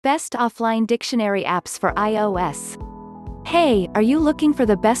Best offline dictionary apps for iOS. Hey, are you looking for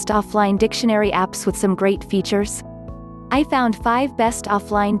the best offline dictionary apps with some great features? I found 5 best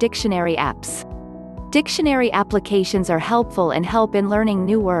offline dictionary apps. Dictionary applications are helpful and help in learning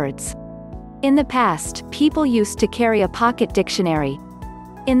new words. In the past, people used to carry a pocket dictionary.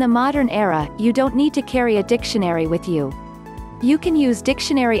 In the modern era, you don't need to carry a dictionary with you. You can use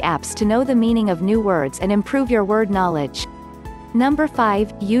dictionary apps to know the meaning of new words and improve your word knowledge. Number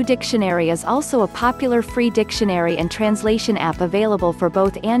 5, U-Dictionary is also a popular free dictionary and translation app available for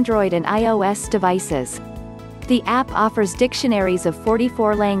both Android and iOS devices. The app offers dictionaries of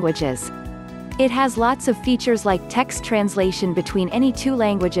 44 languages. It has lots of features like text translation between any 2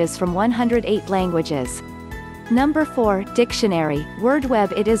 languages from 108 languages. Number 4, Dictionary,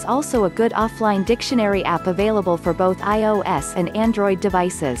 WordWeb. It is also a good offline dictionary app available for both iOS and Android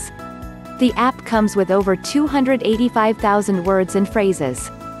devices. The app comes with over 285,000 words and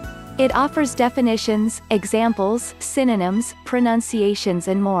phrases. It offers definitions, examples, synonyms, pronunciations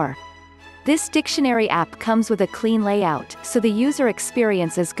and more. This dictionary app comes with a clean layout, so the user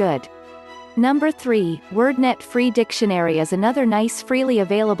experience is good. Number 3, WordNet Free Dictionary is another nice freely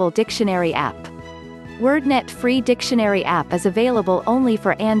available dictionary app. WordNet Free Dictionary app is available only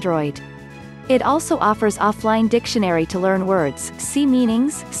for Android. It also offers offline dictionary to learn words, see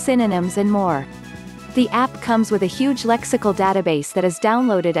meanings, synonyms and more. The app comes with a huge lexical database that is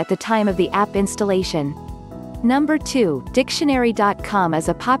downloaded at the time of the app installation. Number 2, Dictionary.com is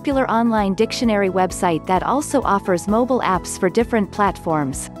a popular online dictionary website that also offers mobile apps for different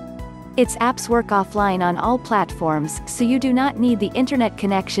platforms. Its apps work offline on all platforms, so you do not need the internet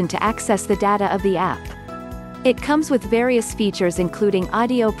connection to access the data of the app. It comes with various features including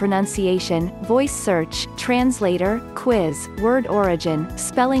audio pronunciation, voice search, translator, quiz, word origin,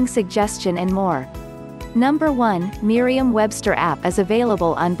 spelling suggestion and more. Number 1, Miriam Webster App is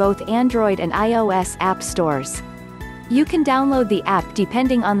available on both Android and iOS app stores. You can download the app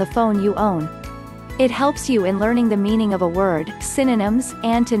depending on the phone you own. It helps you in learning the meaning of a word, synonyms,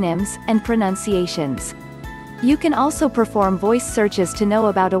 antonyms, and pronunciations. You can also perform voice searches to know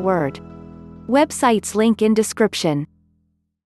about a word. Website's link in description.